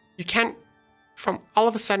 You can't, from all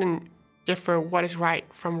of a sudden, differ what is right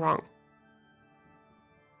from wrong,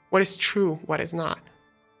 what is true, what is not.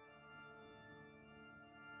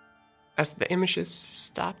 As the images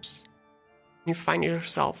stops, you find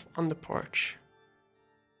yourself on the porch,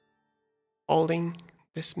 holding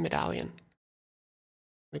this medallion,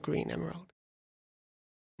 the green emerald,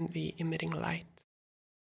 and the emitting light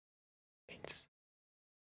fades.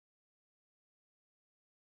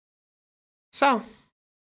 So,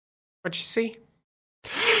 what'd you see?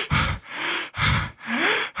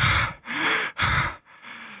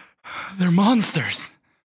 They're monsters.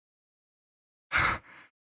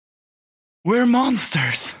 We're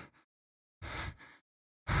monsters.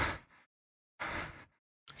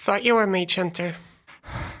 Thought you were a mage hunter.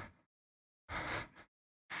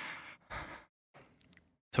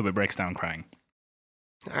 Toby breaks down crying.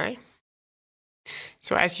 All right.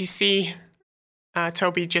 So as you see,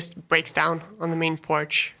 Toby just breaks down on the main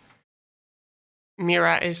porch.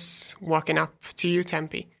 Mira is walking up to you,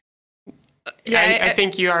 Tempe. I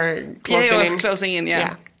think you are closing in. Yeah, I was closing in,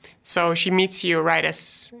 yeah. So she meets you right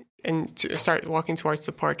as and to start walking towards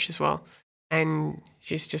the porch as well. And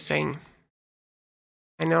she's just saying,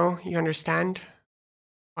 I know you understand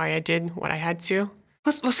why I did what I had to.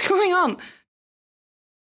 What's going on?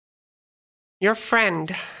 Your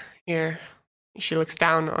friend here, she looks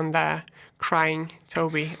down on the crying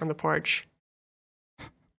Toby on the porch.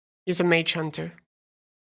 He's a mage hunter.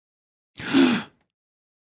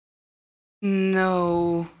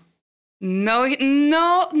 No. Isn't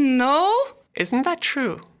that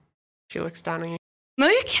true? She looks down on you. No,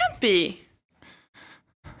 you can't be.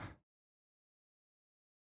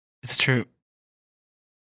 It's true.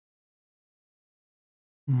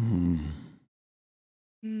 No,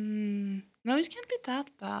 it can't be that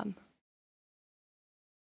bad.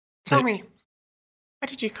 Tell me, why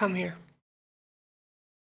did you come here?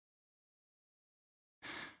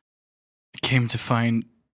 I came to find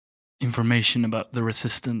information about the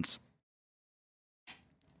resistance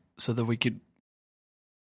so that we could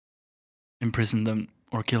imprison them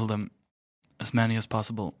or kill them, as many as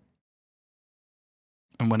possible.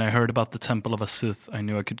 And when I heard about the Temple of Asuth, I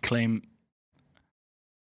knew I could claim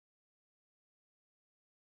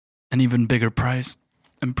an even bigger prize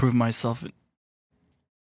and prove myself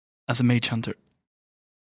as a mage hunter.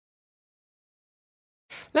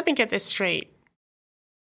 Let me get this straight.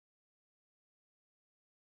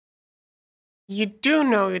 You do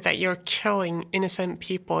know that you're killing innocent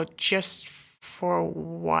people just for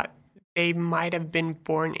what they might have been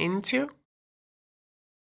born into?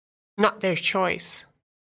 Not their choice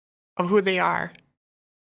of who they are.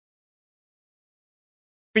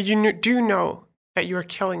 But you do know that you're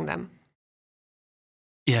killing them.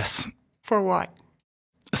 Yes. For what?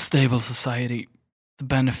 A stable society. The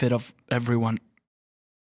benefit of everyone.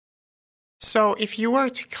 So if you were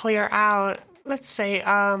to clear out, let's say,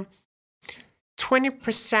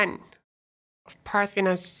 20% of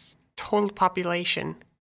Parthena's total population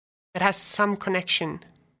that has some connection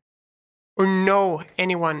or know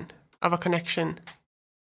anyone of a connection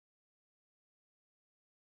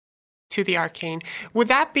to the arcane, would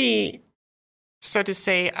that be, so to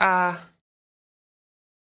say, a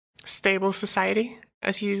stable society,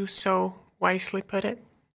 as you so wisely put it?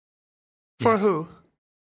 For Yes. who?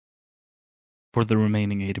 For the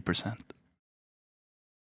remaining 80%.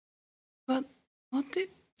 What did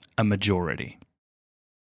A majority.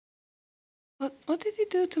 what did he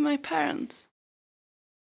do to my parents?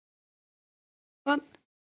 What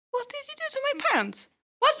did he do to my parents?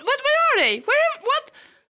 Where are they? What?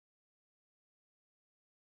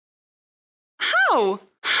 How?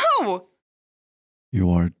 How?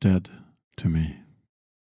 You are dead to me.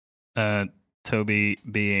 Toby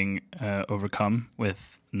being overcome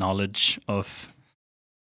with knowledge of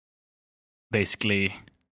basically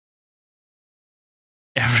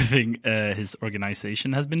everything his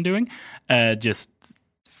organization has been doing, just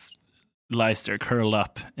lies there curled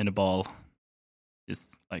up in a ball,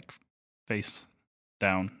 just like face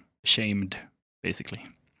down, shamed, basically.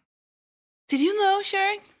 Did you know,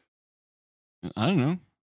 Sharon? I don't know.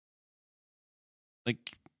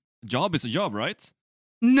 Like, a job is a job, right?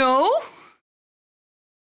 No?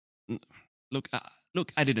 Look,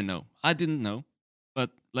 I didn't know. I didn't know.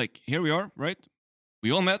 But, like, here we are, right?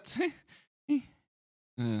 We all met.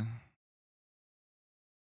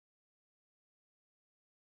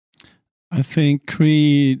 I think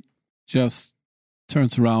Cree just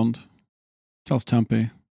turns around, tells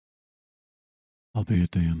Tempe, I'll be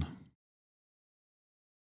at the inn.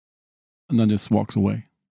 And then just walks away.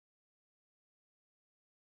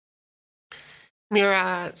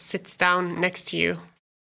 Mira sits down next to you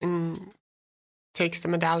and takes the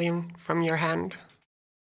medallion from your hand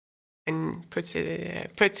and puts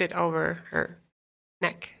it over her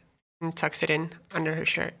neck and tucks it in under her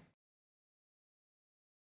shirt.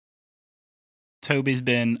 Toby's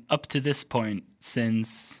been, up to this point,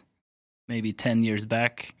 since maybe 10 years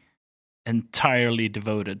back, entirely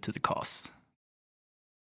devoted to the cause.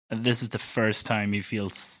 And this is the first time he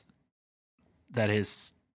feels that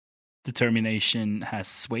his determination has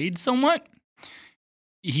swayed somewhat.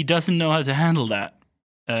 He doesn't know how to handle that.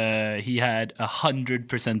 He had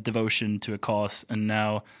 100% devotion to a cause, and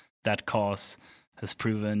now that cause has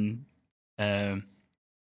proven to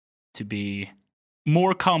be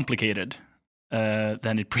more complicated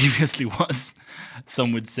than it previously was.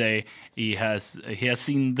 Some would say he has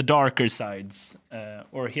seen the darker sides,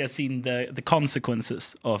 or he has seen the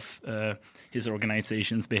consequences of his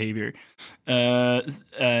organization's behavior.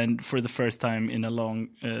 And for the first time in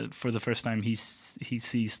for the first time, he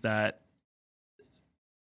sees that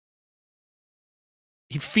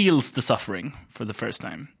he feels the suffering for the first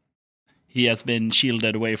time. He has been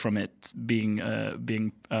shielded away from it, being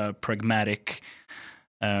a pragmatic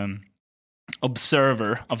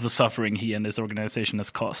observer of the suffering he and his organization has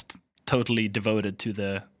caused, totally devoted to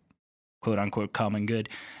the quote-unquote common good.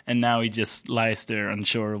 And now he just lies there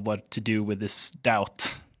unsure of what to do with this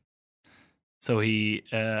doubt. So he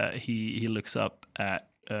looks up at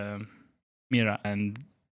Mira and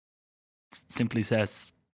simply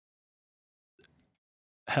says,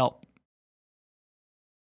 help.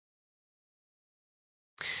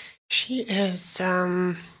 She is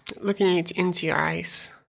looking into your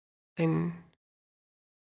eyes and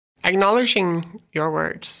acknowledging your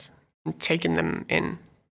words and taking them in.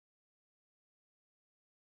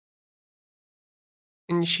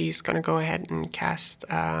 And she's going to go ahead and cast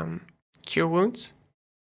Cure Wounds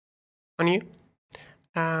on you.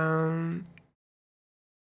 And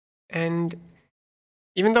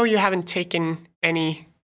even though you haven't taken any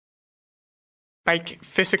like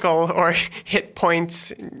physical or hit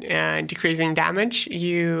points decreasing damage,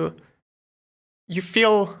 you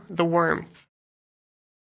feel the warmth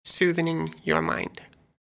soothing your mind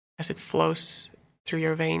as it flows through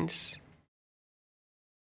your veins.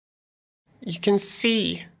 You can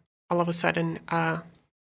see all of a sudden a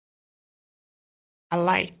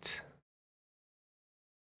light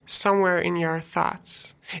somewhere in your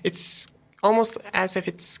thoughts. It's almost as if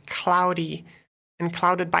it's cloudy and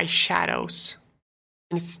clouded by shadows.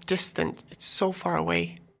 And it's distant. It's so far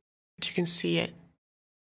away. But you can see it,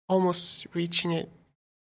 almost reaching it.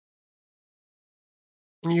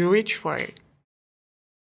 And you reach for it.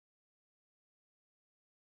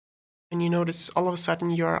 And you notice all of a sudden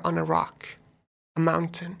you're on a rock, a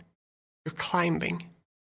mountain. You're climbing.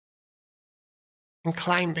 And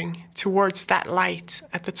climbing towards that light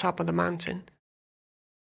at the top of the mountain.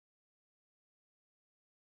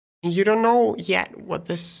 And you don't know yet what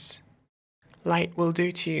this light will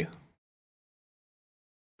do to you.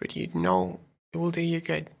 But you know it will do you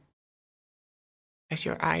good as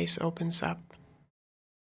your eyes opens up.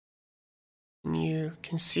 And you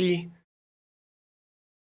can see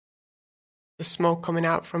the smoke coming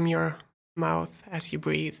out from your mouth as you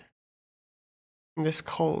breathe in this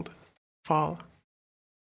cold fall.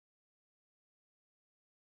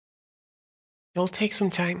 It'll take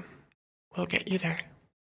some time. We'll get you there.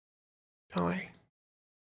 Don't worry.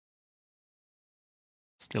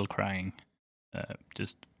 Still crying.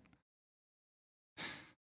 Just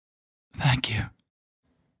thank you.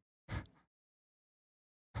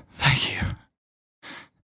 Thank you.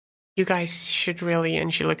 You guys should really,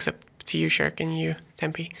 and she looks up to you, Shirk, and you,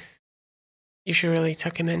 Tempe, you should really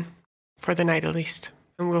tuck him in. for the night at least.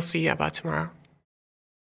 And we'll see about tomorrow.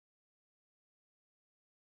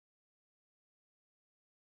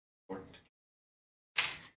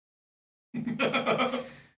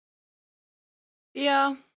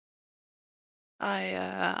 Yeah.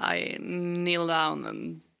 I kneel down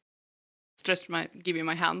and give you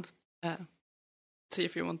my hand. See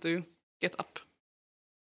if you want to get up.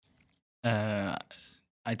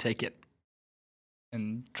 I take it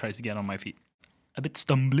and try to get on my feet. A bit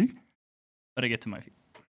stumbly, but I get to my feet.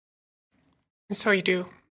 And so you do,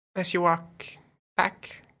 as you walk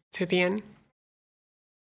back to the inn.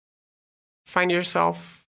 Find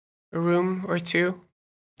yourself a room or two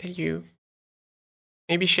that you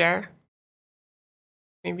maybe share.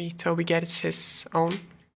 Maybe Toby gets his own.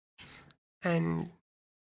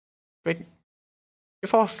 But you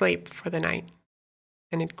fall asleep for the night,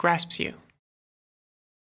 and it grasps you.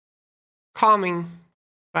 Calming,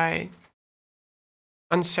 but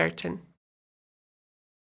uncertain.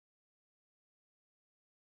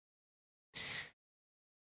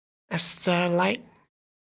 As the light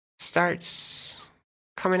starts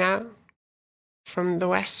coming out from the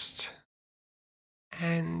west,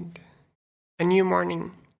 and a new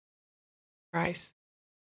morning rise,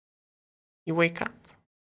 you wake up.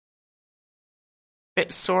 A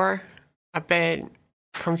bit sore, a bit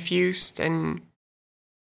confused, and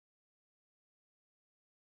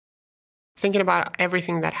thinking about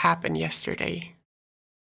everything that happened yesterday.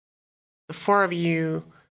 The four of you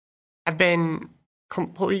have been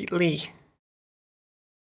completely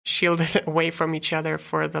shielded away from each other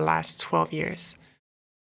for the last 12 years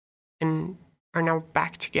and are now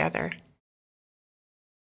back together.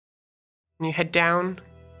 And you head down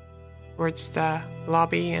towards the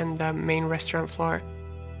lobby and the main restaurant floor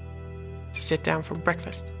to sit down for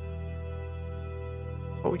breakfast.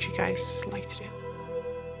 What would you guys like to do?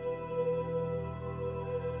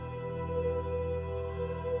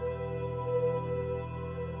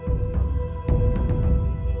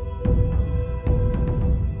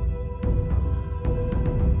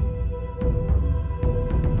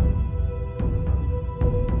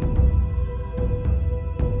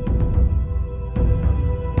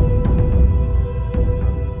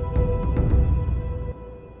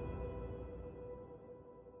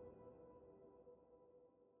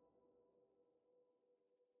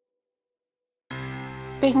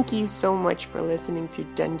 Thank you so much for listening to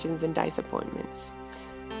Dungeons and Dice Appointments,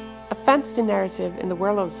 a fantasy narrative in the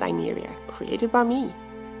world of Cyneria, created by me,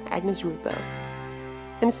 Agnes Rubo,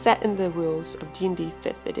 and set in the rules of D&D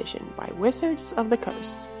 5th edition by Wizards of the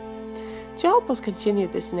Coast. To help us continue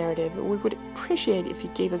this narrative, we would appreciate if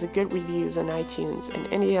you gave us a good reviews on iTunes and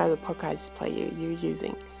any other podcast player you're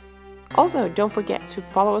using. Also, don't forget to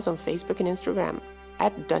follow us on Facebook and Instagram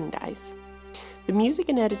 @Dundice. The music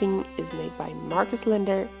and editing is made by Marcus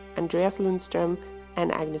Linder, Andreas Lundström,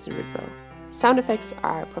 and Agnes Rudbo. Sound effects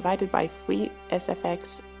are provided by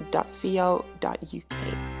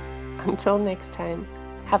freesfx.co.uk. Until next time,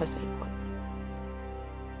 have a safe one.